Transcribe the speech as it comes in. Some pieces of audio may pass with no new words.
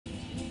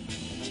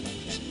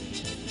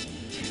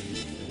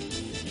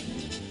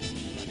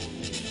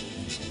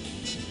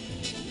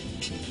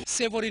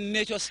savoring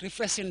nature's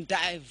refreshing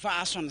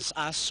diversions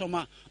as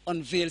summer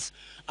unveils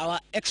our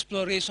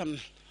exploration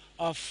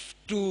of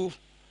two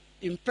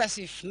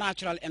impressive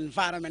natural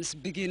environments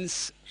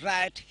begins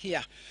right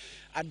here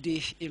at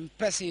the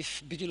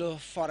impressive Bigelow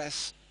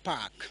Forest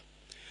Park.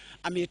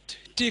 Amid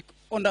thick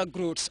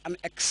undergrowths and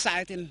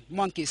exciting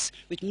monkeys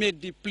which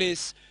made the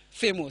place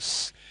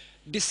famous,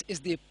 this is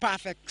the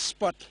perfect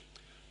spot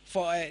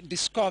for a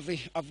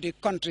discovery of the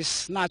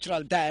country's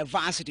natural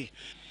diversity.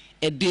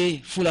 A day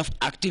full of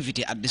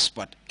activity at this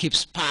spot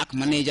keeps park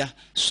manager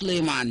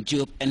Suleiman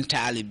Job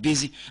entirely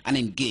busy and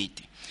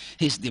engaged.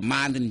 His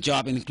demanding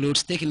job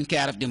includes taking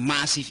care of the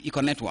massive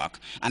eco-network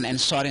and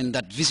ensuring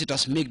that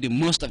visitors make the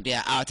most of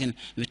their outing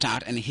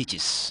without any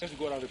hitches. Let's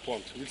go around the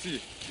pond. We'll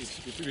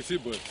see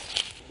birds.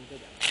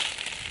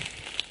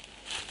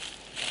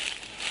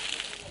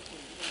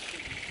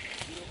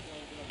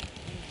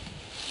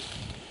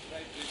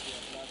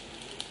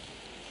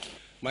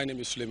 My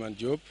name is Suleiman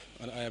Job,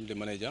 and I am the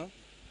manager.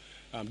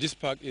 This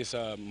park is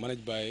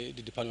managed by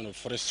the Department of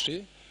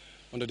Forestry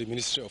under the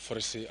Ministry of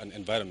Forestry and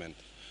Environment.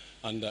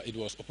 And it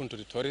was opened to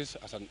the tourists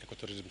as an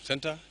ecotourism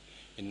center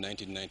in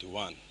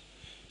 1991.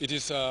 It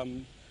is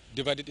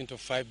divided into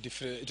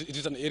it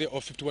is an area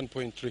of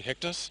 51.3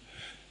 hectares,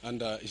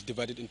 and it's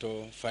divided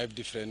into 5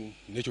 different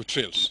nature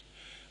trails.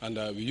 And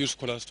we use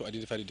colors to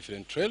identify the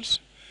different trails.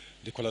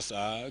 The colors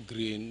are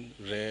green,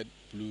 red,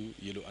 blue,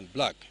 yellow, and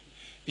black.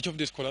 Each of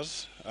these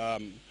colors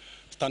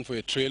stand for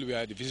a trail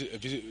where the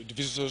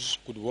visitors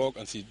could walk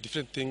and see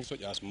different things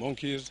such as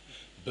monkeys,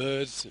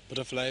 birds,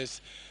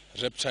 butterflies,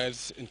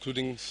 reptiles,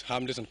 including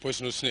harmless and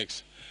poisonous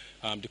snakes.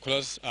 The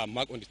colors are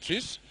marked on the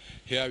trees.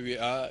 Here we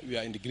are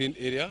in the green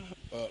area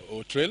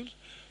or trail.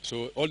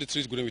 So all the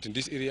trees growing within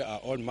this area are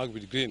all marked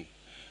with green.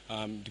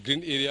 The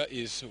green area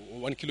is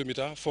 1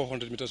 kilometer,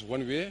 400 meters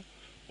one way,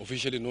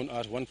 officially known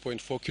as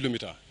 1.4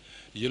 kilometer.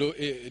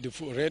 The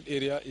red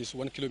area is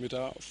 1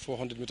 kilometer,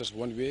 400 meters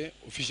one way,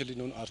 officially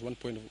known as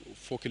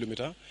 1.4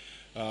 kilometer.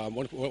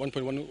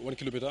 1.1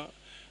 kilometer.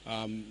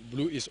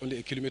 Blue is only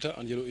 1 kilometer,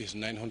 and yellow is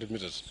 900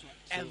 meters. So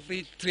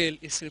every trail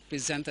is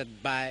represented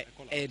by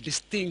a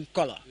distinct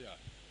color. Yeah.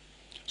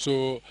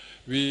 So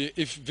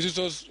if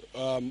visitors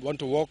want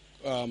to walk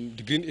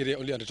the green area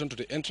only and return to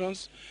the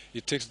entrance,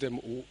 it takes them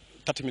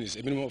 30 minutes,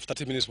 a minimum of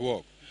 30 minutes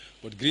walk.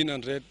 But green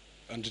and red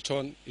and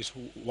return is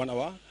 1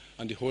 hour,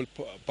 and the whole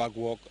park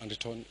walk and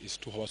return is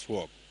 2 hours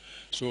walk.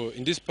 So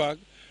in this park,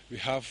 we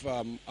have,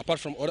 apart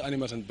from other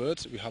animals and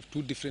birds, we have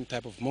 2 different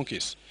types of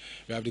monkeys.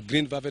 We have the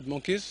green vervet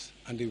monkeys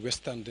and the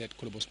western red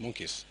colobus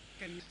monkeys.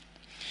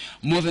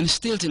 Moving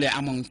stealthily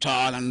among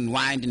tall and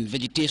winding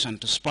vegetation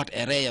to spot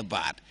a rare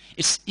bird,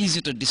 it's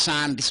easy to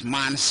discern this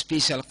man's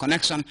special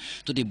connection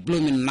to the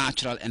blooming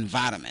natural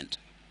environment.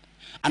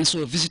 And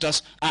so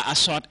visitors are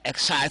assured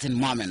exciting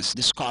moments,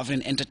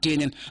 discovering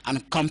entertaining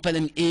and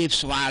compelling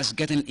apes whilst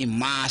getting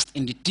immersed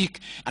in the thick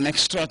and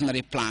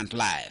extraordinary plant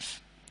life.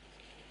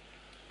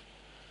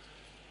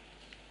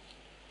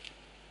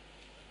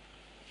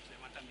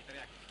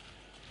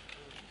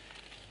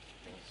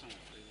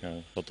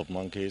 A lot of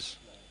monkeys,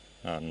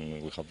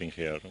 and we have been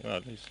here.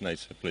 Well, it's a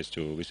nice place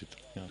to visit.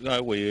 Yeah.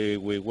 We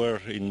were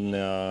in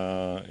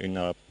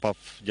a pub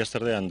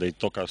yesterday, and they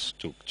told us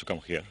to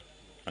come here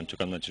and to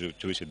come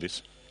to visit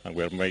this. And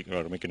we are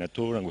making a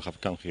tour, and we have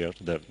come here,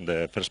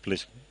 the first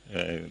place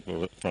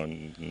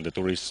from the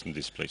tourists in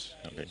this place.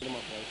 Okay.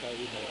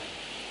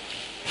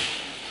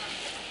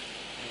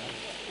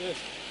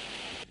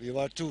 We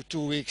were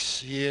two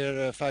weeks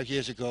here 5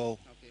 years ago.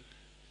 Okay.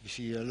 We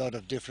see a lot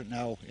of different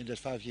now in that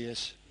 5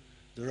 years.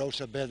 The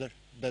roads are better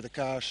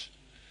cars.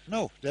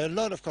 No, there are a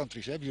lot of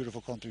countries,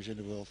 beautiful countries in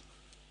the world.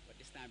 But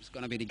this time it's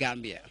going to be the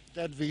Gambia.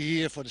 That we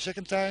here for the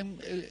second time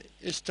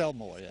is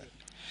Telmore, yeah.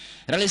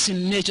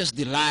 Relishing nature's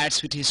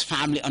delights with his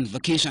family on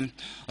vacation,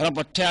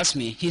 Robert tells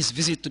me his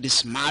visit to the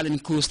smiling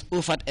coast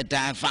offered a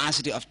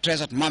diversity of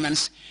treasured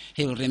moments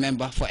he will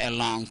remember for a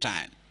long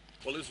time.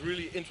 Well, it's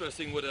really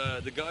interesting what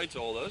the guide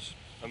told us.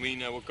 I mean,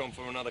 we come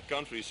from another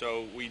country,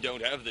 so we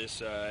don't have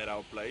this at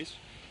our place.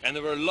 And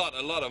there were a lot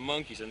of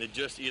monkeys, and they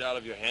just eat out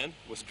of your hand.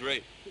 It was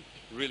great.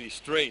 Really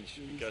strange,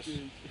 because,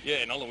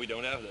 yeah, in Holland we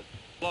don't have that.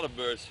 A lot of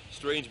birds,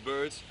 strange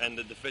birds, and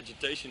the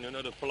vegetation, you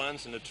know, the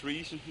plants and the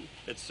trees.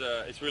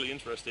 It's really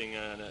interesting,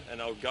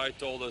 and our guide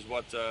told us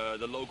what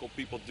the local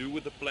people do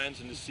with the plants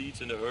and the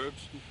seeds and the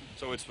herbs.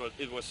 So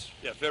it was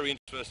very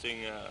interesting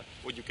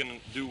what you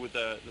can do with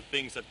the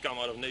things that come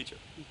out of nature.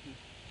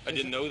 I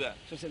didn't know that.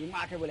 So it's a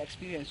remarkable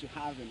experience you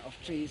have of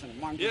trees and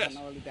monkeys and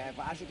all the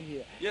diversity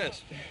here.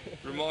 Yes,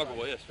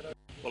 remarkable, yes.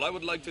 Well, I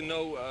would like to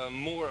know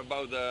more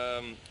about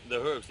the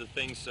herbs, the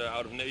things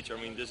out of nature.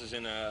 I mean, this is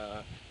in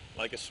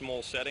like a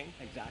small setting,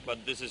 exactly.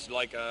 But this is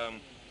like a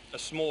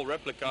small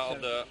replica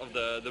of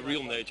the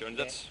real nature, and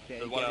that's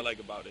what I like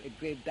about it. A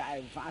great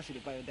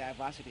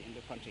biodiversity in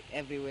the country.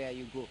 Everywhere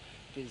you go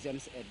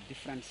presents a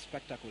different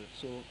spectacle.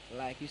 So,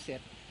 like you said,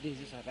 this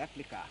is a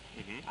replica.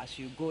 As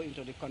you go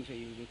into the country,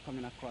 you'll be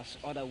coming across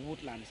other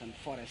woodlands and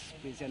forests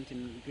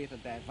presenting greater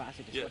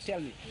diversity. Yes. So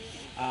tell me,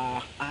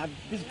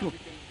 this group,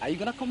 are you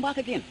going to come back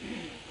again?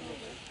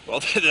 Well,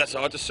 that's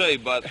hard to say,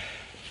 but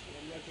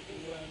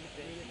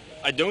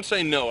I don't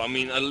say no. I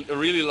mean, I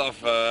really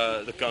love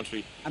the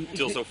country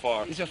till so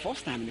far. It's your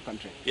first time in the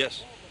country?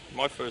 Yes,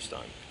 my first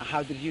time.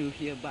 How did you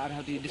hear about it?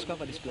 How did you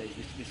discover this place,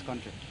 this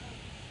country?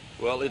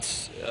 Well,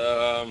 it's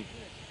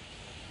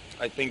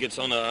I think it's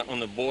on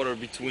a border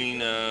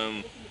between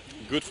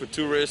good for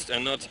tourists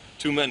and not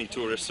too many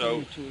tourists.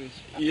 So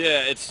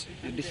yeah, it's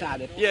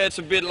decided. Yeah, it's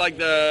a bit like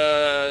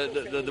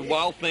the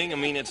wild thing. I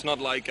mean, it's not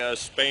like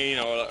Spain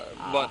or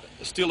but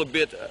still a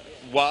bit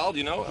wild,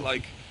 you know.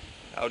 Like,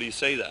 how do you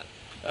say that?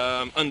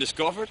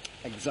 Undiscovered.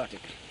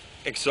 Exotic.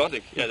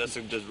 Exotic. Yeah, that's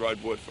the right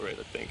word for it,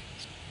 I think.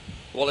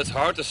 Well, it's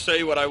hard to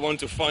say what I want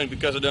to find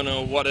because I don't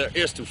know what there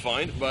is to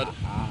find, but...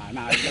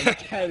 Now I can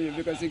tell you,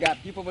 because you got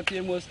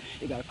hippopotamus,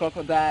 you got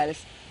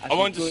crocodiles. I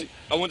want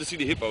to see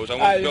the hippos. I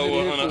want to go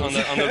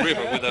on the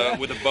river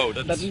with a boat.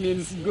 That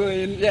means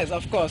going, yes,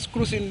 of course,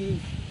 cruising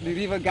the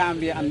river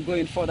Gambia and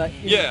going further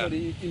into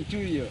the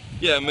interior.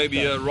 Yeah,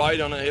 maybe a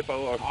ride on a hippo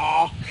or...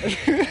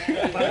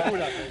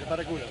 Barracuda.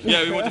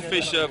 Yeah, we want to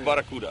fish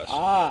barracudas.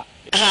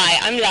 Hi,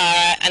 I'm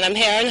Lara and I'm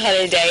here on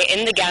holiday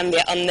in the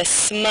Gambia on the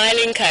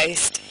Smiling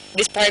Coast.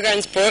 This program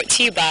is brought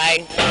to you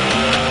by...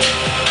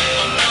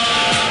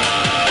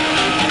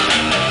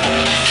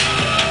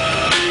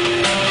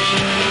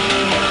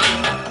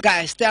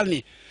 Guys, tell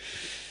me,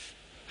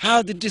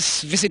 how did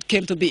this visit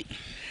came to be?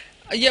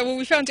 Yeah, well,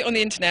 we found it on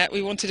the internet.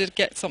 We wanted to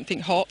get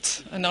something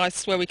hot and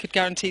nice where we could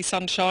guarantee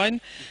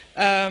sunshine,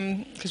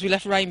 because we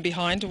left rain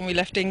behind when we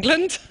left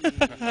England.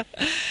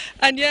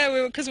 And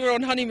yeah, because we're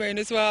on honeymoon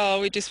as well,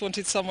 we just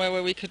wanted somewhere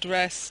where we could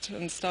rest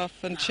and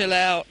stuff and chill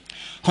out.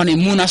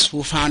 Honeymooners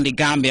who found the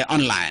Gambia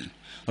online,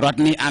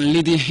 Rodney and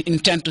Liddy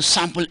intend to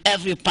sample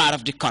every part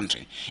of the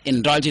country,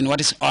 indulging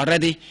what is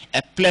already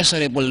a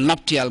pleasurable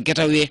nuptial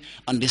getaway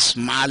on the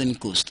Smiling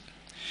Coast.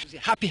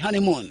 Happy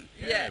honeymoon.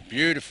 Yeah,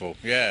 beautiful.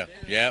 Yeah.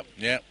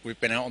 We've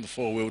been out on the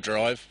four-wheel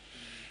drive,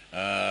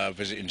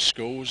 visiting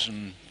schools,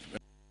 and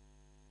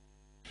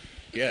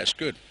yeah, it's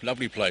good.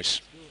 Lovely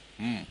place.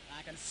 I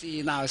can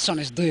see now the sun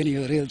is doing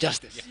you real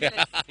justice.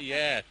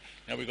 Yeah.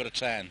 Now we've got a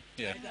tan.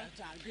 Yeah.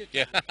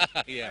 Yeah.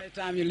 By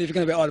the time you leave, you're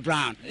going to be all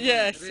brown.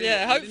 Yes, really?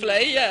 yeah,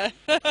 hopefully, yeah.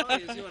 Oh,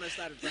 yes, you want to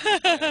start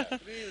brown.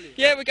 Really?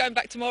 Yeah, we're going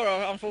back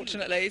tomorrow,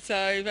 unfortunately,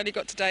 so we've only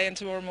got today and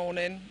tomorrow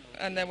morning,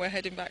 and then we're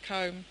heading back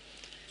home.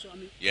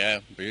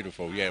 Yeah,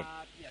 beautiful, yeah.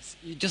 Yes,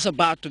 you're just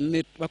about to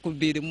meet what could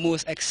be the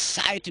most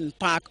exciting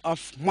park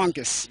of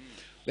monkeys.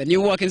 When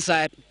you walk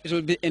inside, it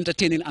will be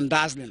entertaining and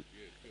dazzling.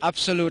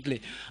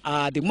 Absolutely.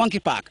 The monkey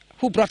park,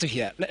 who brought you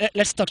here?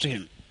 Let's talk to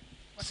him.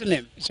 What's your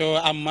name? So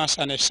I'm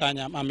Masane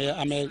Sanyam.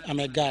 I'm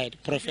a guide,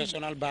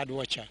 professional bird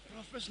watcher.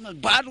 Professional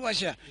bird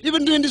watcher. You've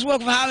been doing this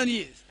work for how many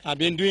years? I've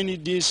been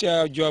doing this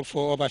job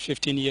for over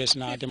 15 years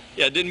now.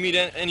 Yeah, didn't meet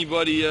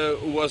anybody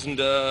who wasn't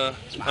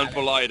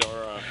unpolite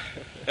or...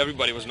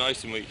 everybody was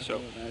nice to me, so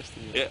nice to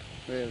you. Yeah.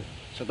 Really?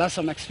 So that's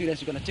some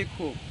experience you're going to take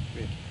home.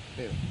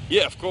 Really?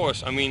 Yeah, of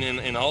course. I mean,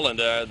 in Holland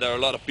there are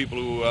a lot of people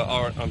who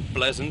are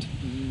unpleasant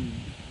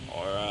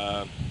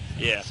or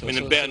in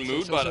a bad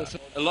mood, but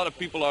a lot of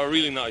people are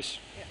really nice.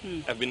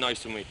 Have been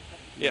nice to me.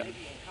 Yeah,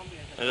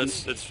 and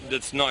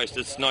that's nice.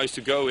 That's nice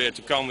to go here,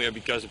 to come here,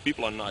 because the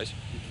people are nice.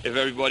 If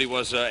everybody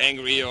was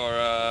angry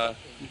or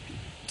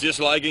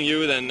disliking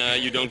you, then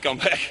you don't come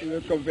back. You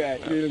don't come back,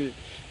 really.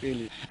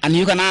 And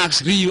you can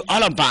ask Ryu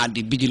all about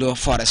the Bijilo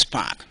Forest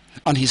Park.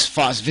 On his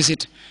first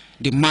visit,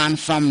 the man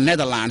from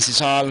Netherlands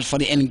is all for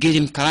the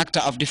engaging character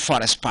of the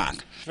forest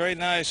park. Very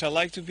nice. I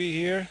like to be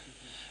here,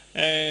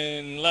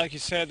 and like you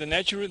said, the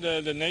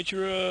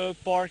nature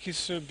park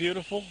is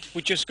beautiful.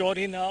 We just got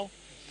in now,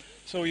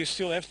 so you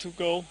still have to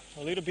go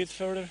a little bit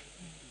further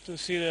to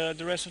see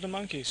the rest of the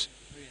monkeys.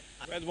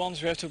 Red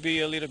ones we have to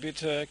be a little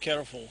bit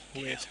careful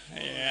with.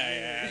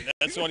 Yeah,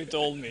 that's what he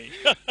told me.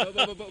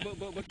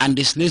 And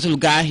this little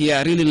guy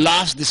here really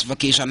loves this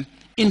vacation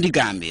in the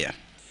Gambia.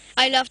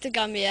 I love the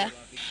Gambia.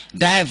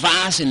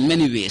 Diverse in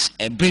many ways,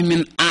 a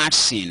brimming art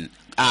scene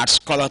adds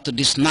color to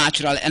this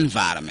natural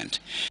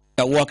environment.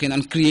 We are working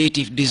on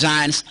creative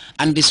designs,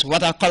 and this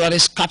watercolor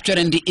is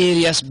capturing the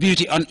area's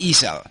beauty on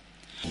easel.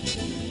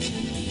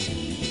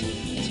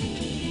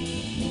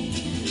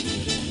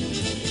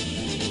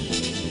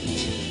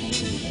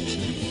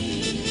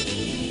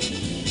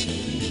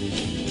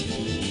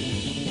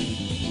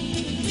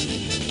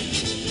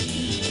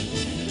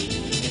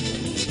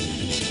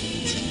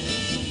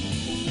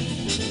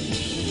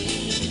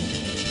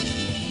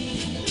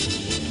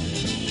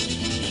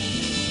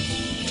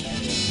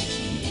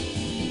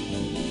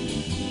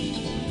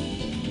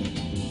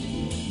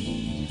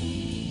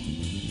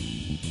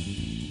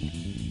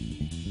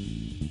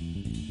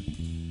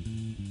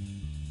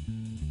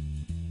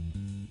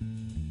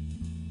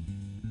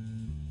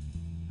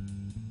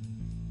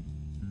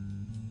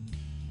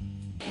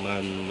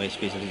 My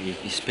specialty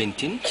is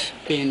painting.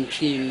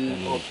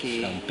 Painting,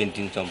 okay. I'm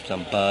painting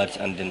some birds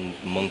and then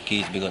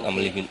monkeys, because I'm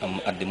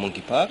at the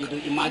monkey park. You do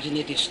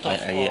imaginative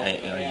stuff?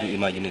 I do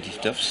imaginative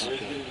stuffs.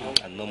 Okay.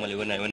 And normally when